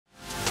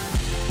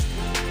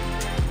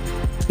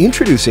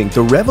Introducing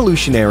the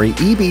revolutionary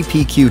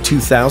EBPQ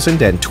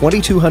 2000 and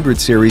 2200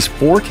 series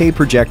 4K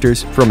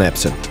projectors from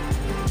Epson.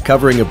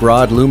 Covering a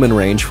broad lumen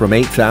range from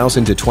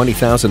 8,000 to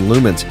 20,000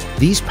 lumens,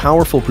 these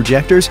powerful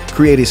projectors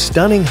create a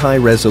stunning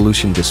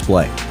high-resolution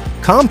display.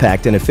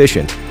 Compact and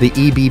efficient, the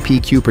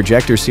EBPQ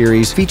projector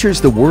series features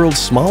the world's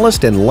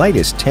smallest and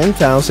lightest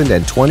 10,000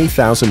 and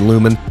 20,000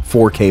 lumen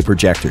 4K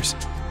projectors.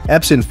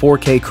 Epson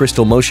 4K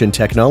Crystal Motion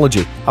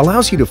technology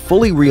allows you to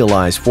fully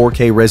realize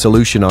 4K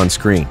resolution on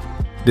screen.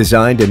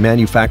 Designed and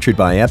manufactured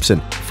by Epson,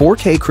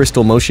 4K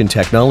Crystal Motion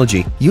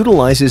technology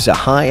utilizes a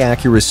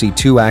high-accuracy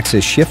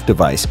 2-axis shift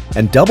device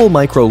and double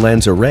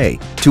micro-lens array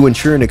to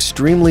ensure an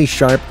extremely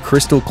sharp,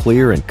 crystal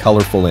clear, and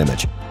colorful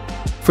image.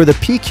 For the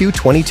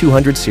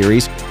PQ2200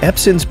 series,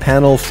 Epson's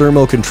panel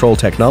thermal control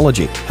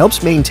technology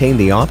helps maintain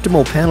the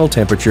optimal panel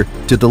temperature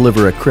to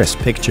deliver a crisp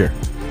picture.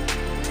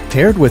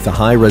 Paired with the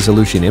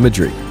high-resolution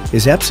imagery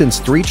is Epson's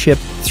 3-chip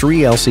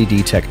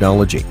 3LCD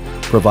technology,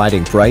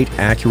 providing bright,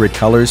 accurate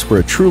colors for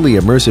a truly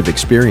immersive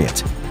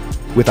experience.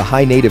 With a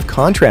high native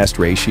contrast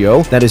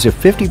ratio that is a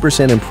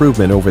 50%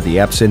 improvement over the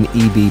Epson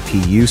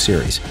EBPU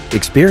series,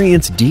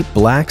 experience deep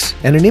blacks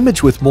and an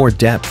image with more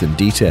depth and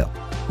detail.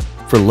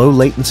 For low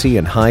latency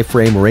and high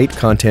frame rate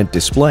content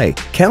display,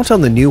 count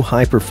on the new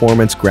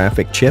high-performance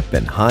graphic chip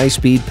and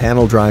high-speed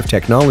panel drive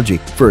technology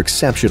for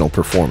exceptional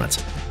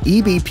performance.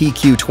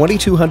 EBPQ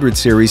 2200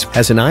 series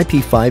has an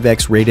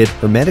IP5X rated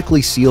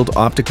hermetically sealed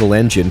optical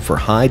engine for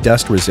high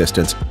dust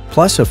resistance,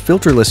 plus a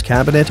filterless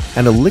cabinet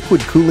and a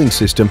liquid cooling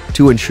system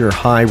to ensure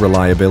high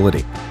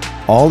reliability.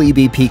 All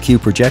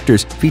EBPQ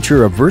projectors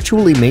feature a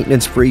virtually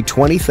maintenance-free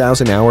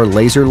 20,000-hour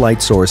laser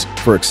light source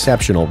for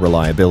exceptional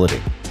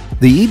reliability.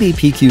 The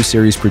EBPQ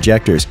series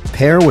projectors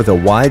pair with a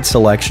wide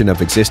selection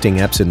of existing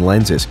Epson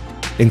lenses,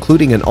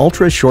 including an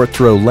ultra-short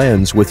throw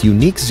lens with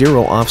unique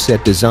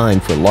zero-offset design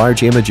for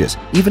large images,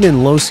 even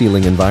in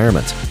low-ceiling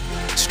environments.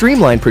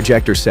 Streamline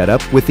projector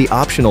setup with the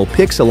optional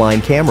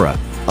Pixeline camera.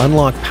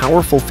 Unlock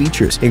powerful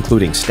features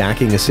including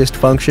stacking assist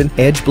function,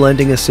 edge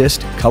blending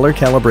assist, color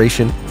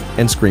calibration,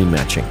 and screen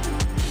matching.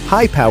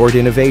 High-powered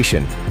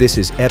innovation. This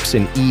is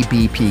Epson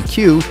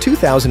EBPQ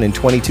 2000 and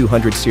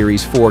 2200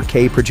 series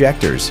 4K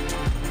projectors.